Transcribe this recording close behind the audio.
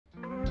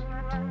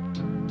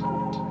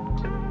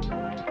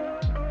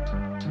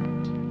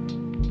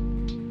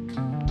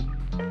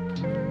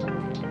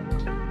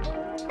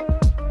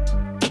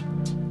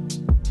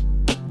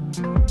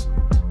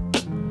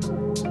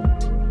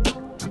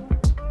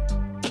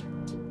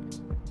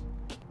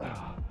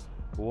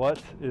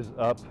What is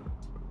up,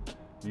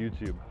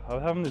 YouTube? I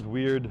was having this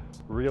weird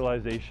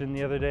realization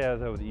the other day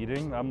as I was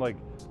eating. I'm like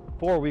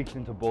 4 weeks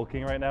into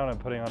bulking right now and I'm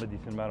putting on a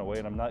decent amount of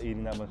weight. I'm not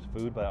eating that much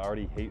food, but I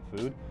already hate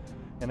food.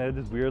 And I had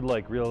this weird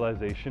like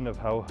realization of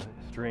how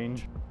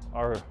strange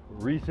our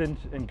recent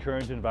and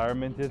current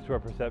environment is to our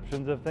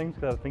perceptions of things.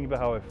 Because I was thinking about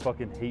how I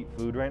fucking hate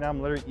food right now.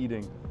 I'm literally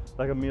eating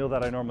like a meal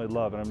that I normally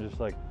love and I'm just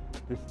like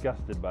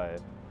disgusted by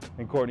it.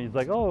 And Courtney's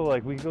like, oh,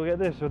 like we can go get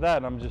this or that.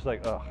 And I'm just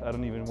like, ugh, I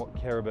don't even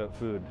care about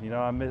food. You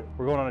know,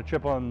 we're going on a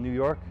trip on New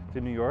York.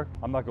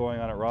 I'm not going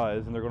on at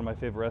Rise and they're going to my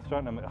favorite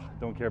restaurant. And I'm like, ugh,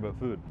 don't care about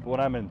food. But when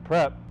I'm in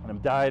prep and I'm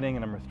dieting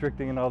and I'm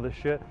restricting and all this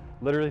shit,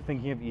 literally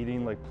thinking of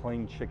eating like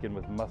plain chicken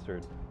with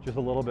mustard, just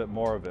a little bit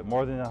more of it,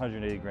 more than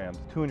 180 grams,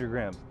 200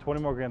 grams,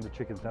 20 more grams of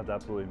chicken sounds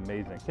absolutely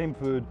amazing. Same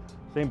food,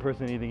 same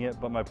person eating it,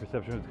 but my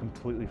perception is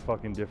completely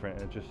fucking different.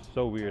 And it's just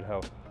so weird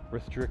how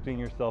restricting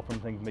yourself from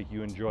things make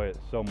you enjoy it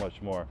so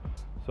much more.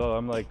 So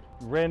I'm like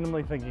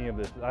randomly thinking of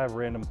this. I have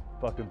random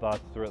fucking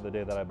thoughts throughout the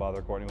day that I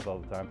bother Courtney with all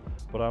the time.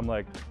 But I'm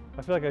like,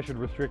 I feel like I should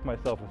restrict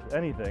myself with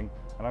anything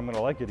and I'm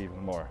gonna like it even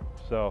more.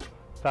 So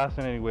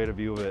fascinating way to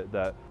view it,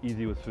 that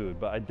easy with food.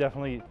 But I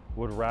definitely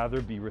would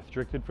rather be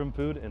restricted from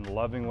food and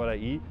loving what I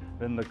eat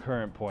than the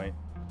current point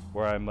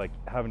where I'm like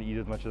having to eat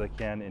as much as I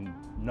can and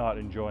not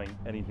enjoying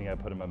anything I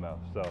put in my mouth.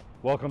 So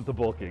welcome to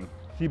bulking.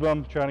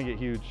 CBUM, trying to get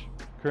huge.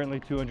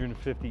 Currently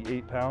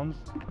 258 pounds.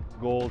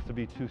 Goal is to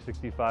be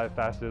 265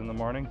 fasted in the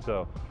morning.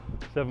 So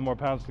 7 more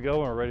pounds to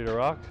go and we're ready to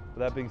rock. With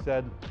that being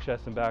said,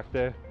 chest and back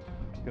day.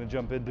 Gonna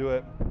jump into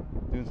it,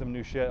 doing some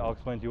new shit. I'll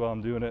explain to you while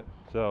I'm doing it.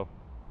 So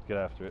let's get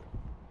after it.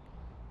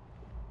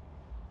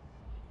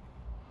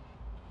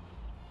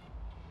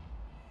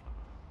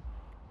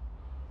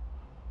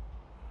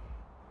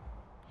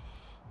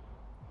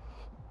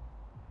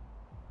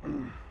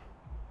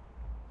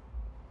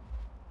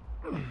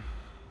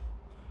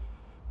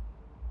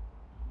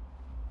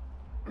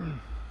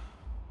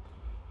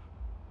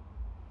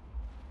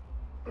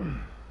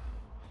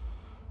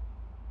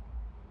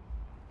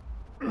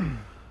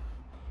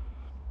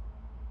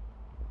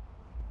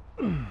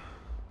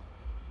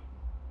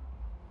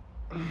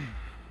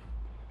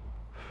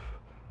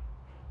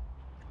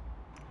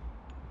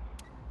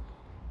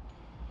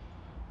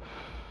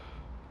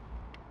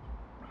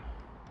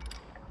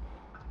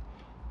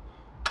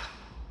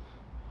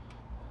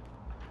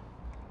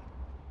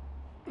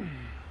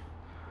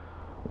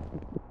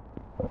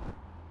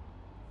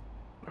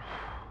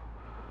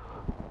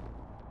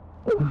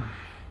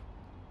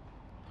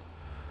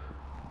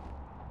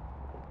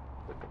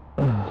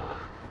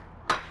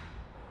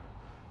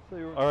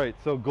 All right,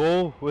 so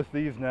goal with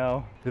these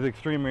now is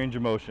extreme range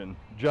of motion.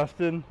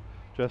 Justin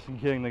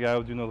King, the guy I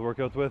was doing those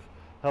workouts with,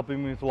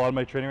 helping me with a lot of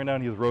my training right now,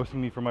 and he was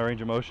roasting me for my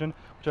range of motion,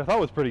 which I thought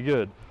was pretty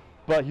good.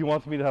 But he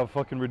wants me to have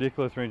fucking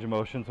ridiculous range of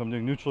motion, so I'm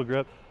doing neutral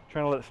grip,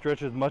 trying to let it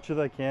stretch as much as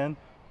I can,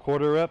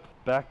 quarter rep,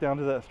 back down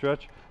to that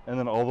stretch, and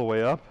then all the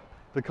way up.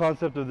 The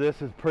concept of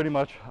this is pretty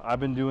much, I've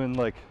been doing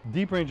like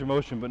deep range of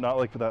motion, but not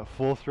like for that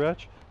full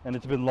stretch, and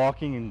it's been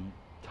locking and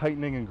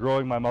tightening and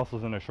growing my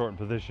muscles in a shortened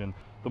position.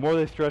 The more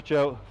they stretch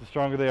out, the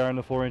stronger they are in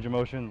the full range of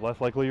motion,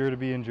 less likely you're to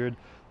be injured.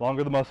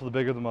 Longer the muscle, the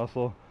bigger the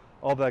muscle,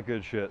 all that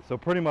good shit. So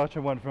pretty much I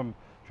went from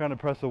trying to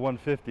press the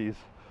 150s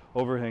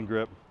overhand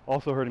grip,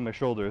 also hurting my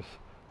shoulders,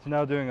 to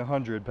now doing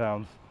 100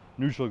 pounds,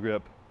 neutral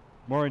grip,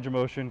 more range of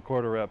motion,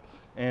 quarter rep,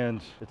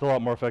 and it's a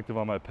lot more effective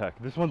on my pec.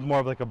 This one's more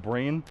of like a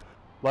brain,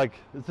 like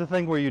it's a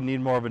thing where you need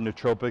more of a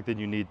nootropic than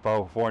you need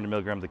 400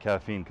 milligrams of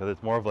caffeine, because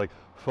it's more of like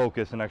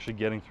focus and actually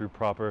getting through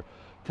proper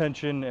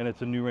tension, and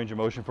it's a new range of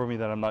motion for me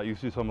that I'm not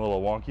used to, so I'm a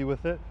little wonky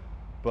with it,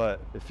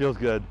 but it feels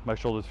good. My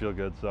shoulders feel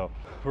good. So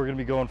we're gonna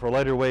be going for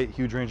lighter weight,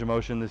 huge range of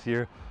motion this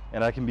year,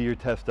 and I can be your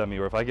test dummy,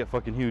 or if I get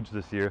fucking huge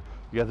this year,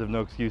 you guys have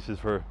no excuses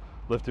for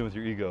lifting with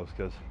your egos,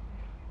 because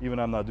even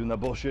I'm not doing that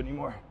bullshit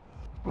anymore.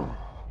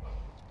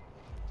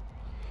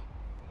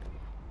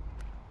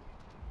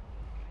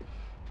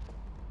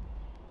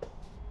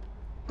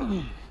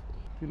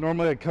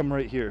 Normally I come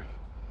right here.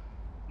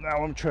 Now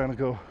I'm trying to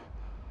go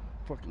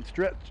fucking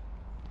stretch.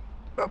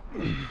 Up.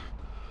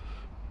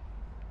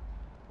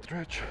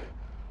 Stretch.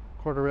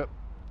 Quarter rep.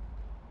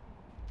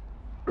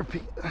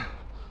 Repeat.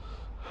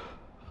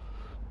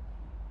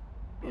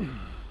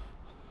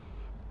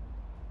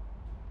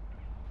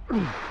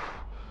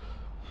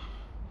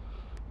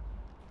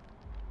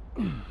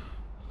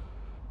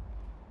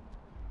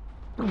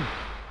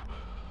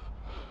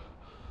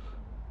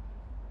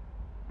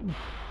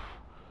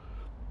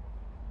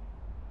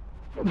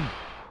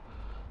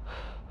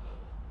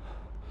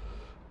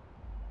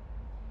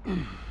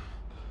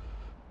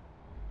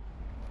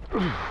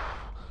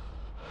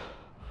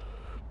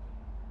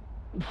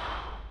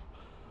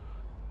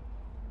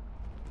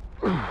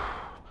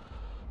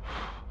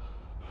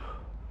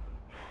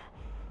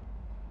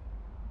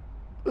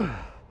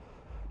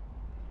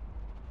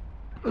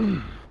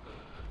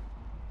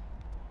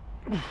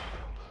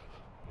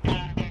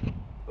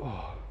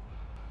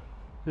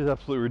 It's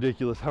absolutely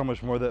ridiculous how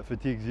much more that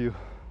fatigues you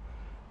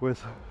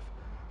with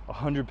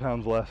 100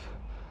 pounds less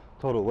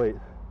total weight.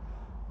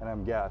 and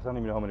I'm gassed. I don't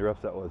even know how many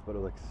reps that was, but it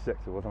was like 6.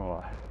 It wasn't a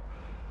lot.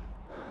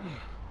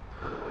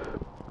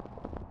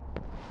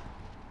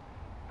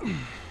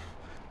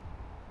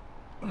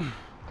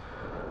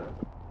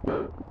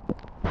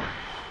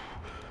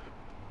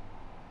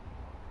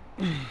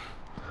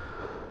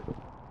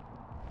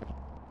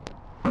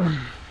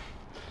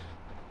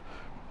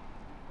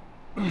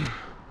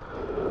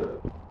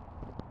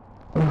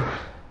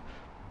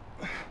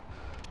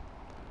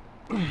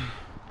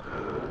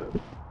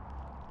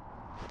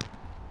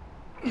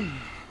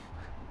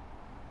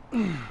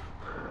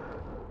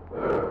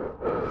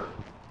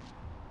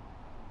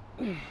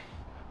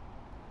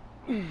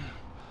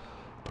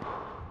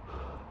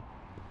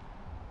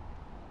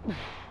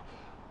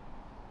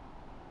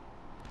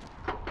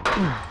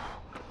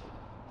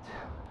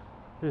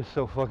 It's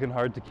so fucking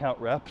hard to count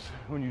reps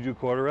when you do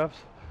quarter reps.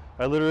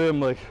 I literally am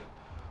like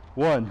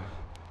 1,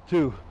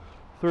 2,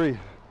 3, and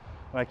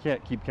I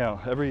can't keep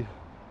count. Every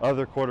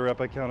other quarter rep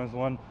I count as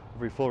 1,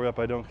 every full rep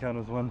I don't count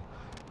as 1.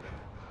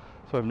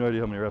 So I have no idea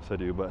how many reps I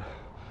do, but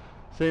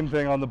same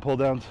thing on the pull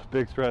downs,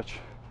 big stretch,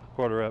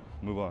 quarter rep,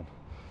 move on.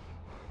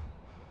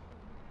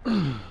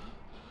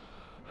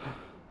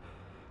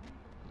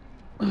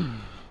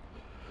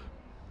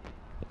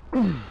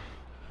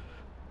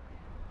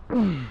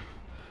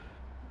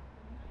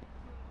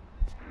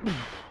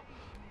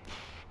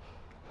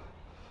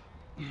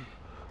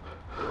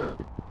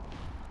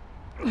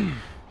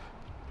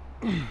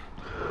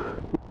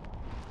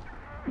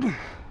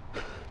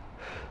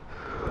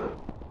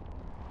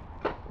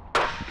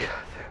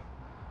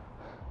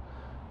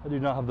 I do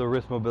not have the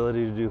wrist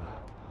mobility to do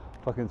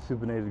fucking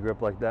supinated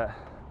grip like that.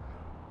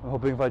 I'm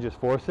hoping if I just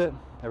force it,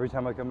 every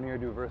time I come in here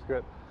do a reverse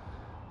grip,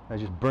 I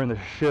just burn the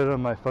shit out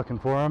of my fucking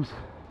forearms,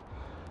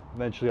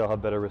 eventually I'll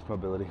have better wrist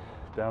mobility.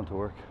 Down to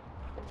work.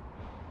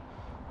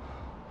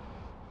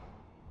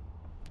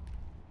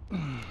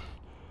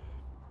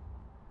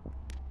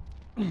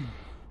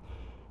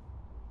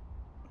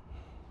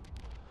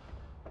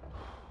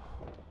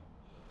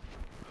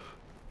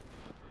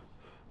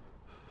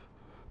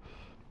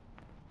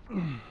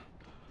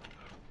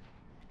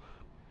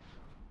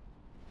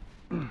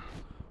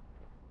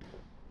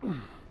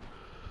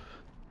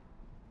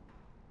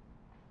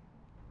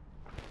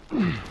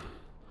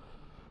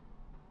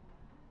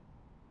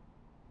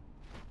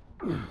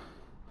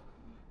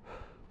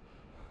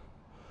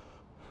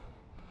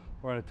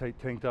 We're on a tight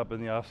tank top in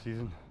the off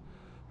season.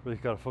 Really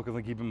gotta focus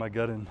on keeping my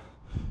gut in.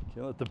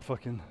 Can't let the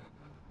fucking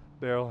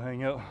barrel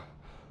hang out.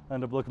 I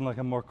end up looking like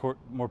I'm more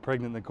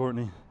pregnant than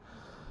Courtney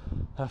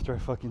after I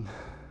fucking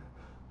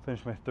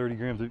finish my 30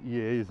 grams of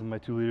EAAs and my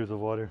 2 liters of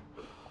water.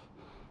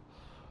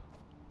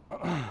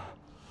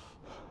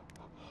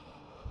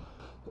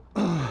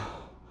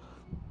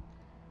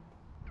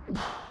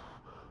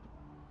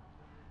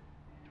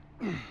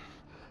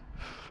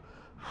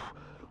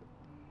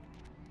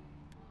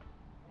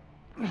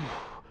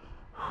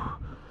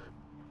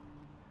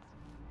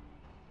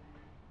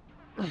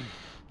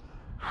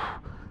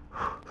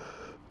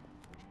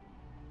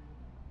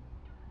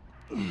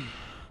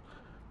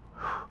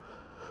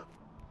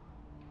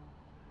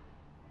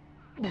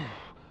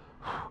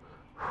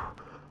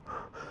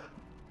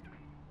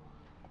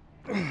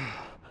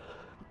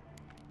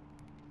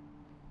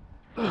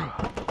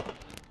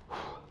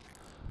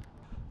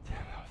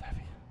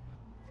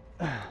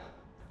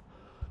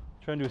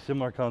 Trying to do a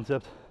similar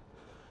concept.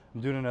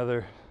 I'm doing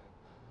another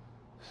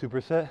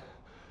superset.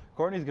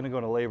 Courtney's gonna go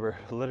into labor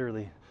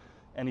literally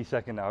any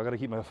second now. I gotta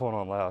keep my phone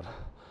on loud.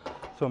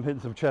 So I'm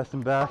hitting some chest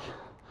and back,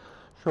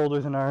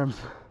 shoulders and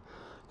arms,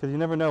 because you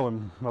never know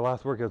when my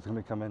last workout's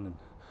gonna come in, and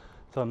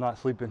so I'm not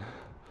sleeping.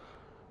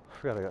 I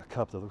forgot I got a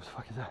cup though. What the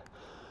fuck is that?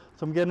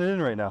 So I'm getting it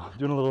in right now.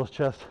 Doing a little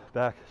chest,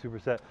 back,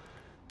 superset,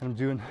 and I'm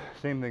doing the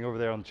same thing over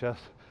there on the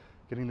chest,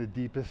 getting the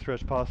deepest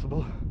stretch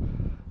possible.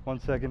 1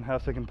 second,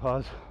 half second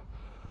pause,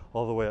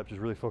 all the way up. Just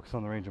really focus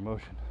on the range of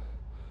motion.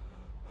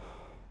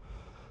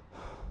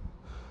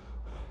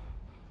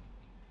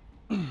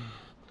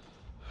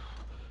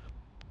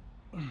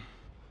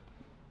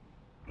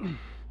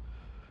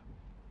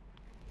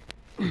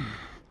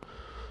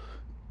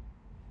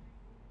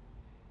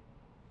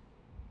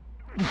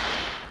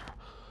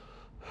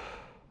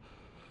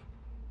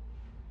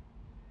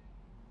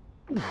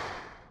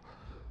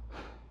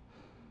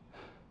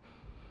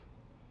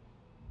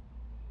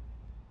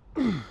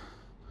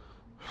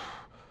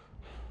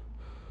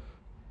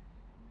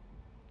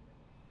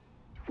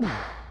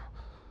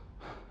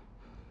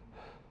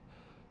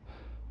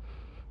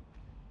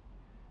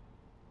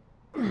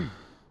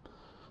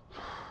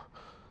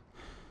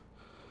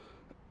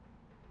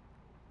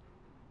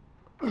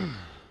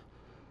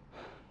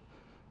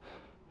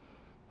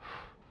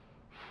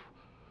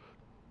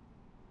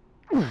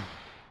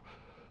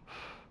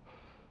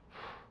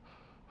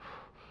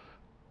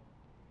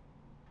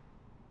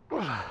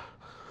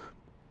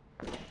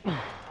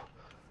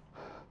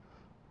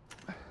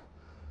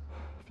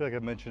 I feel like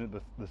I've mentioned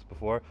this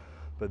before,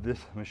 but this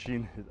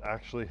machine is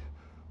actually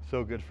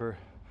so good for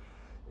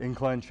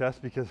incline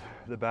chest because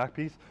the back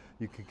piece,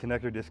 you can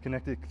connect or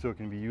disconnect it so it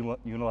can be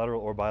unilateral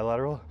or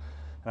bilateral.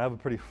 And I have a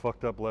pretty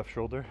fucked up left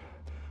shoulder.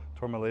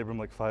 Tore my labrum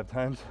like 5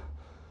 times.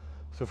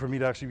 So for me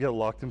to actually get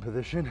locked in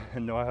position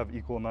and know I have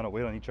equal amount of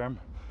weight on each arm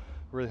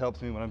really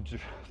helps me when I'm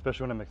just,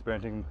 especially when I'm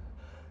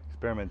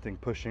experimenting,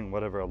 pushing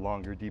whatever, a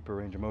longer, deeper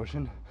range of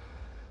motion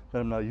that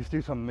I'm not used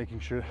to. So I'm making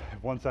sure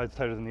if one side's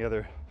tighter than the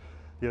other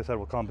side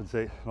will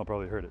compensate and I'll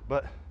probably hurt it.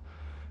 But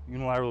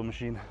unilateral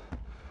machine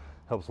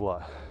helps a lot.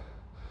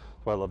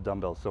 That's why I love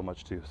dumbbells so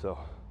much too. So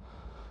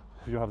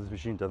if you don't have this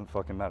machine, it doesn't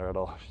fucking matter at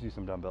all. Just use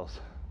some dumbbells.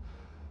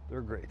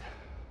 They're great.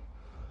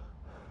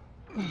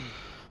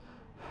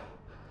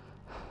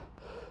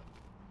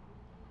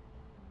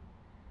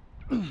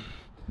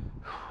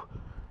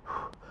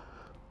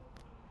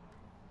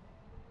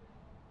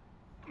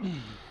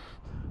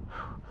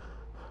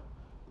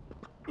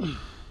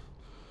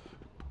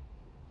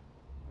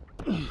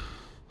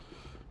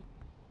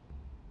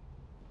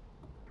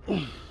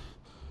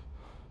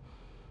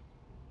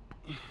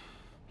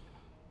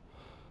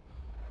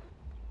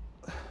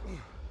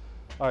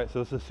 All right,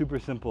 so it's a super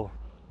simple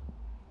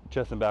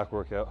chest and back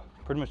workout.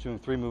 Pretty much doing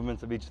 3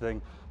 movements of each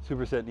thing,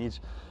 superset in each,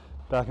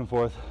 back and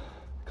forth,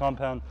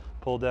 compound,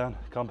 pull down,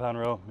 compound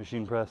row,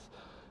 machine press,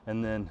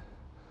 and then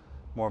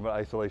more of an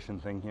isolation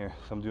thing here.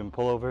 So I'm doing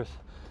pullovers,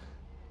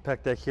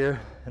 pec deck here,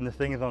 and the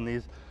thing is on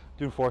these,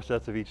 doing 4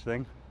 sets of each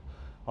thing.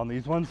 On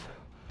these ones,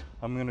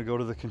 I'm gonna go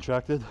to the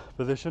contracted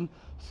position,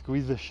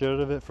 squeeze the shit out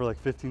of it for like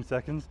 15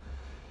 seconds,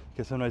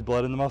 get some nice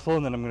blood in the muscle,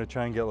 and then I'm gonna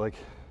try and get like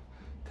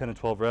 10 to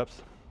 12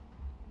 reps.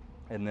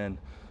 And then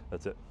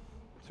that's it.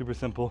 Super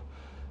simple,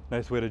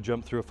 nice way to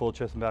jump through a full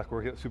chest and back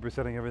workout,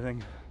 supersetting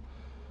everything.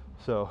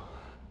 So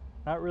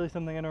not really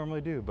something I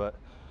normally do, but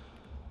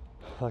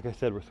like I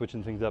said, we're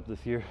switching things up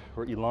this year.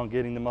 We're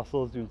elongating the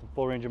muscles, doing some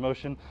full range of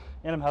motion,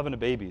 and I'm having a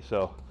baby,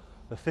 so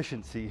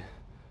efficiency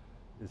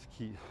is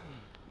key.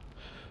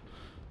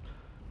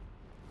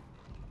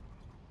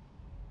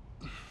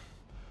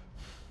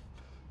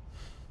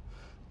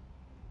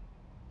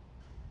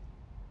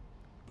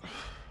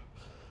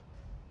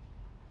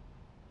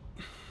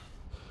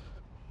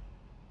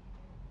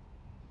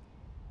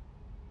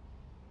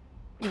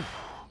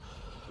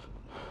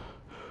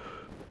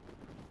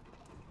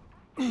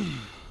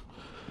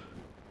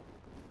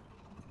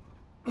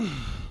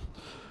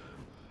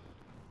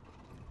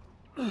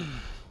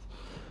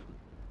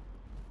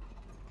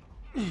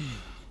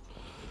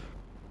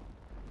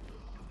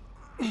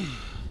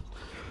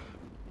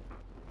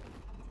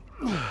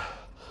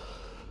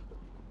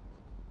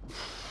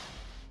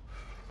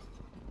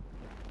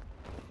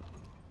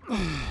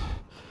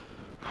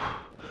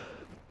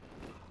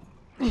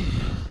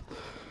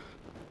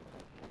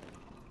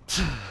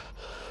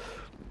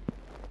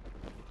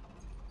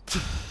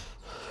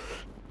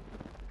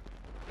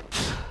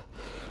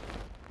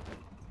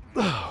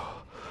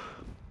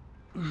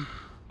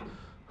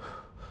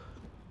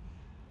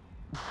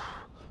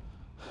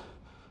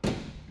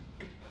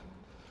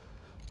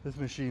 This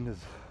machine is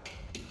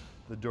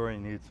the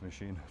Dorian Yates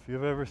machine. If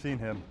you've ever seen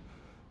him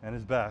and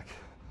his back,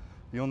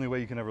 the only way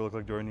you can ever look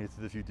like Dorian Yates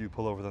is if you do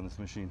pullovers on this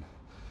machine.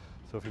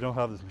 So if you don't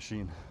have this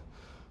machine,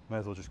 might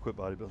as well just quit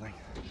bodybuilding.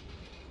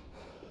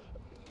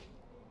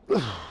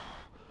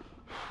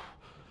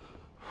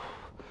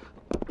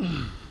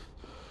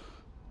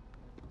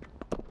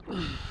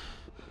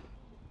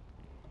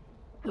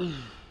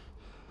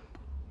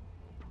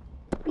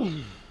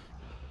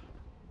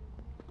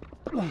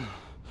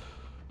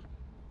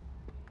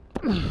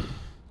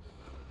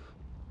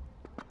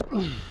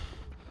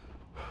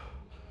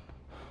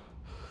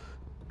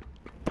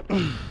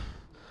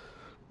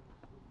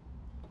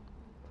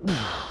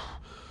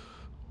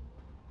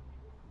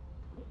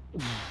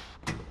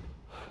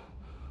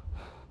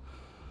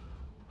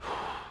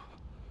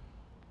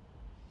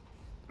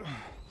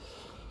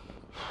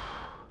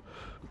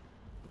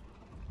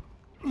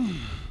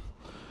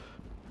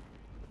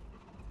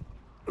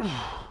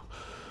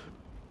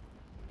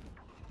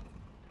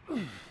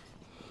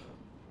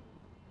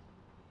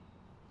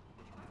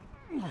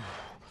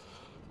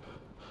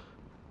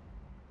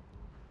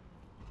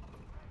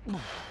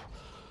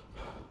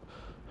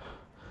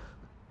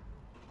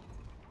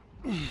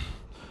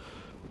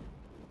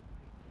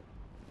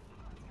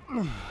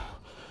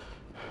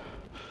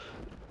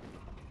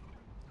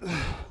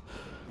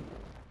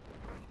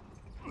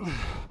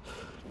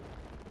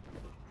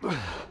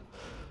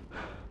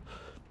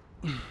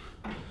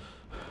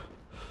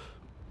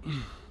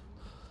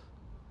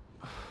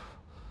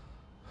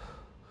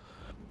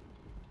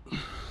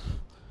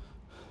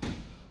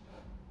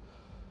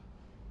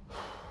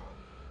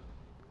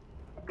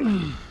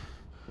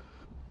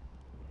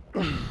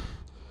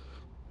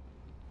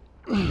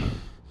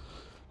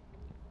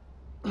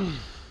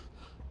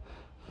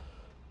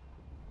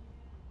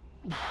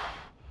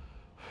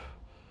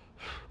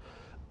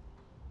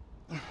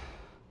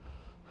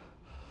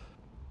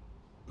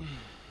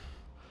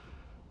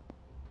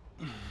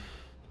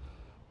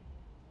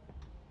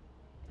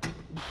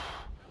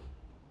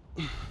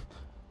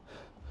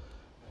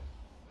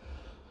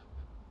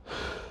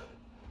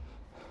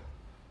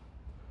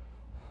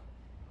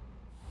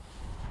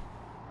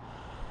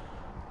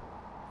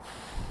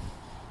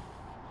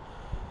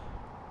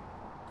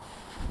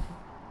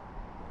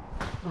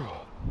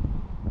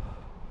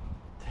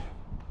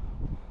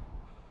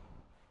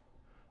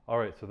 All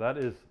right, so that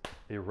is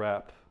a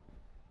wrap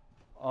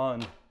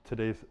on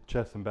today's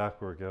chest and back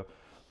workout.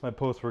 My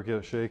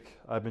post-workout shake.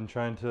 I've been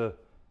trying to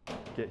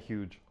get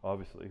huge,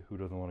 obviously. Who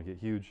doesn't want to get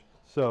huge?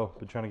 So,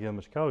 been trying to get as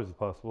much calories as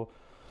possible.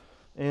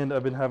 And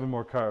I've been having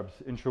more carbs,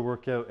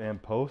 intra-workout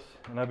and post.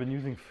 And I've been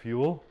using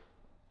Fuel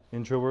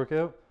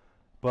intra-workout,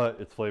 but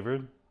it's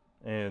flavored.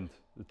 And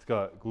it's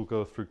got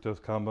glucose, fructose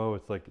combo.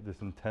 It's like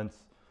this intense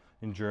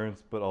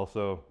endurance, but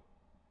also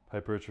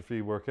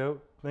hypertrophy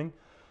workout thing.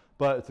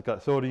 But it's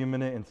got sodium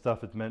in it and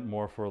stuff. It's meant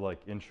more for like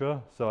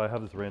intra. So I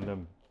have this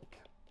random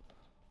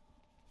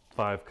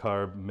 5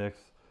 carb mix.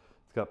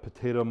 It's got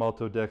potato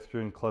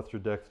maltodextrin, cluster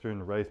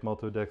dextrin, rice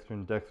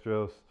maltodextrin,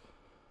 dextrose,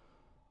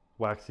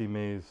 waxy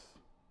maize,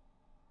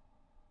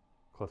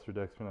 cluster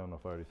dextrin. I don't know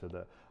if I already said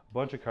that. A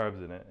bunch of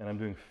carbs in it, and I'm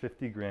doing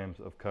 50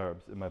 grams of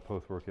carbs in my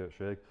post-workout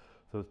shake.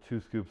 So it's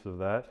 2 scoops of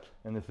that,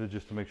 and this is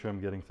just to make sure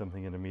I'm getting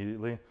something in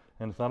immediately.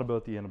 And it's not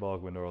about the anabolic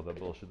window or all that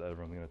bullshit that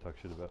everyone's gonna talk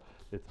shit about.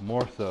 It's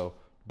more so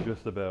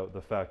just about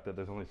the fact that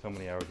there's only so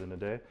many hours in a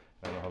day.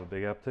 I don't have a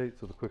big appetite,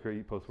 so the quicker I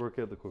eat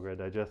post-workout, the quicker I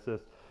digest this,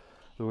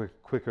 the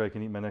quicker I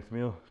can eat my next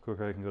meal, the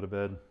quicker I can go to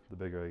bed, the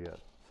bigger I get.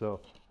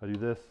 So I do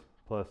this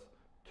plus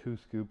 2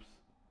 scoops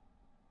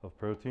of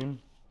protein,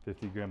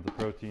 50 grams of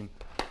protein,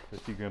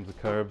 50 grams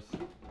of carbs,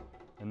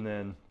 and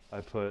then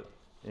I put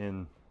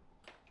in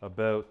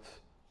about,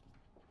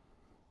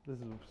 this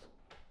is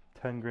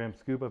 10 gram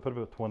scoop, I put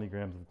about 20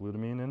 grams of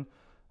glutamine in.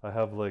 I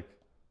have like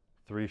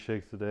 3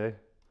 shakes a day.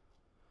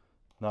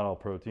 Not all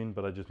protein,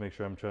 but I just make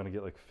sure I'm trying to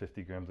get like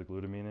 50 grams of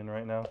glutamine in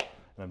right now.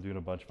 And I'm doing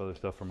a bunch of other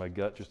stuff for my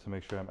gut just to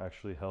make sure I'm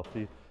actually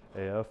healthy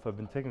AF. I've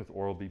been taking this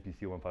oral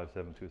BPC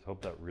 157 too, so I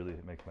hope that really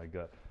makes my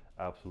gut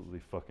absolutely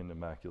fucking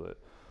immaculate.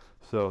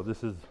 So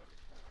this is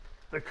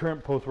the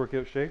current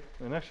post-workout shake,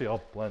 and actually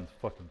all blends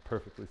fucking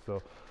perfectly,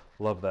 so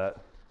love that.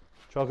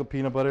 Chocolate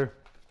peanut butter,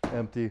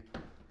 empty.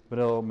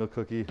 Vanilla oat milk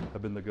cookie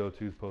have been the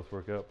go-tos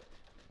post-workout.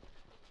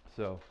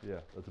 So yeah,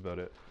 that's about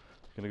it.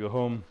 Gonna go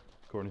home.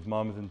 Courtney's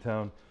mom is in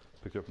town.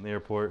 Picked her up from the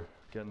airport,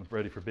 getting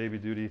ready for baby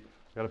duty.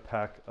 Gotta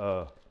pack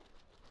a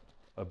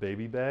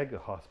baby bag, a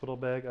hospital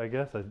bag, I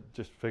guess. I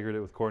just figured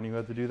it was Courtney who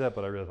had to do that,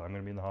 but I realized I'm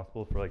gonna be in the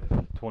hospital for like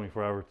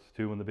 24 hours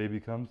too when the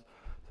baby comes.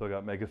 So I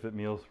got MEGAFIT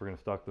meals. We're gonna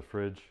stock the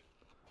fridge.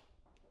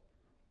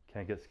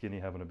 Can't get skinny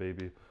having a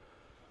baby.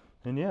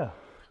 And yeah,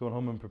 going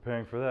home and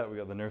preparing for that. We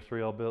got the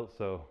nursery all built,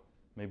 so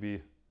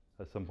maybe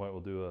at some point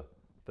we'll do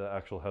the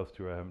actual house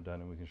tour I haven't done,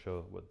 and we can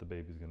show what the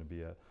baby's gonna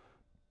be at.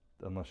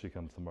 Unless she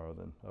comes tomorrow,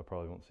 then I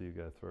probably won't see you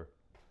guys for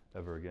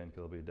ever again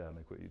because I'll be a dad and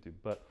I quit YouTube.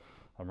 But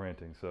I'm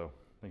ranting, so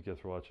thank you guys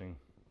for watching.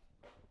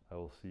 I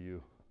will see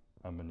you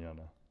on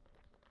mañana.